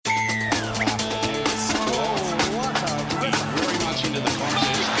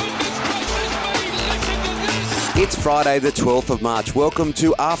It's Friday the 12th of March. Welcome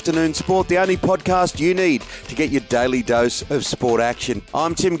to Afternoon Sport, the only podcast you need to get your daily dose of sport action.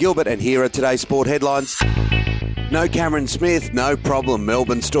 I'm Tim Gilbert and here are today's sport headlines. No Cameron Smith, no problem.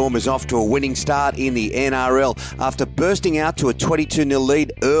 Melbourne Storm is off to a winning start in the NRL. After bursting out to a 22-0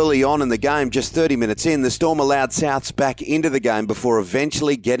 lead early on in the game, just 30 minutes in, the Storm allowed Souths back into the game before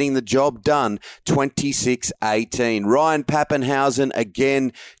eventually getting the job done 26-18. Ryan Papenhuyzen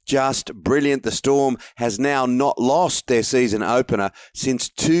again, just brilliant. The Storm has now not lost their season opener since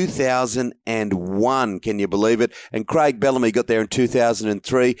 2001. Can you believe it? And Craig Bellamy got there in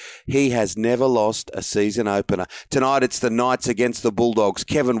 2003. He has never lost a season opener. Tonight it's the Knights against the Bulldogs.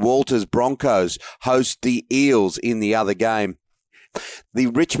 Kevin Walters' Broncos host the Eels in the other game. The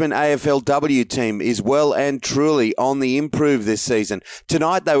Richmond AFLW team is well and truly on the improve this season.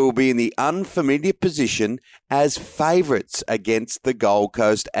 Tonight they will be in the unfamiliar position as favourites against the Gold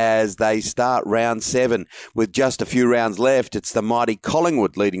Coast as they start round 7. With just a few rounds left, it's the mighty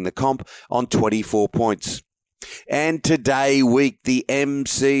Collingwood leading the comp on 24 points. And today week, the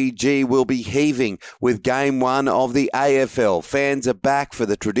MCG will be heaving with Game 1 of the AFL. Fans are back for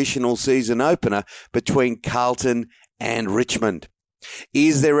the traditional season opener between Carlton and Richmond.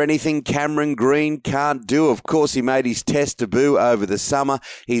 Is there anything Cameron Green can't do? Of course, he made his test debut over the summer.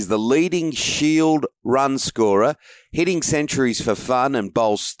 He's the leading Shield run scorer, hitting centuries for fun and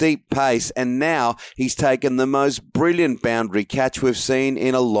bowls steep pace, and now he's taken the most brilliant boundary catch we've seen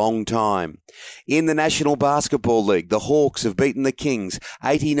in a long time. In the National Basketball League, the Hawks have beaten the Kings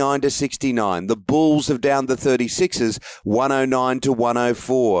 89-69. The Bulls have downed the 36ers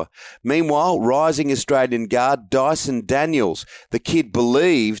 109-104. Meanwhile, rising Australian guard Dyson Daniels, the kid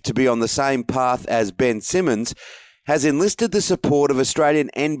believed to be on the same path as Ben Simmons, has enlisted the support of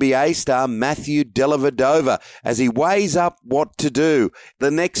Australian NBA star Matthew Dellavedova as he weighs up what to do. The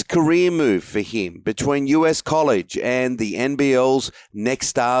next career move for him between US College and the NBL's Next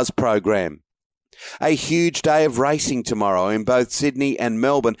Stars program. A huge day of racing tomorrow in both Sydney and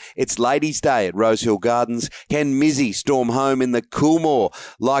Melbourne. It's Ladies' Day at Rosehill Gardens. Can Mizzy storm home in the Coolmore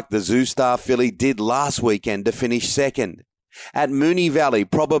like the Zoustar filly did last weekend to finish second? At Moonee Valley,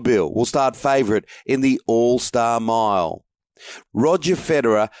 Probabile will start favourite in the All-Star Mile. Roger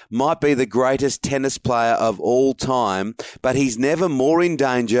Federer might be the greatest tennis player of all time, but he's never more in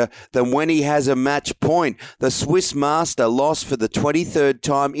danger than when he has a match point. The Swiss master lost for the 23rd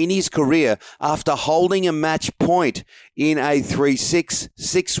time in his career after holding a match point in a 3-6,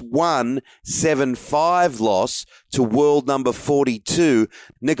 6-1, 7-5 loss to world number 42,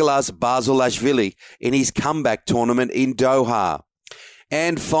 Nicolas Basilashvili, in his comeback tournament in Doha.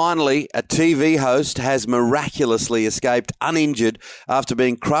 And finally, a TV host has miraculously escaped uninjured after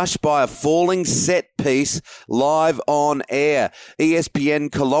being crushed by a falling set piece live on air. ESPN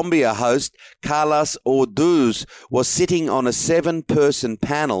Colombia host Carlos Orduz was sitting on a 7-person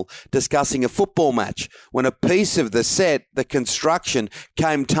panel discussing a football match when a piece of the set, the construction,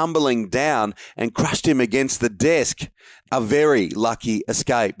 came tumbling down and crushed him against the desk. A very lucky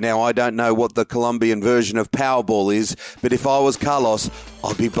escape. Now, I don't know what the Colombian version of Powerball is, but if I was Carlos,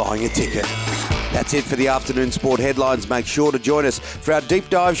 I'd be buying a ticket. That's it for the Afternoon Sport headlines. Make sure to join us for our deep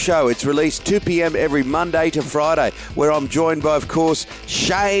dive show. It's released 2 p.m. every Monday to Friday, where I'm joined by, of course,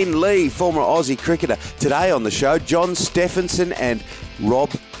 Shane Lee, former Aussie cricketer. Today on the show, John Stephenson and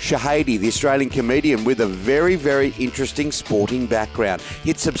Rob Shahady, the Australian comedian with a very, very interesting sporting background.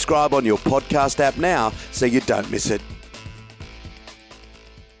 Hit subscribe on your podcast app now so you don't miss it.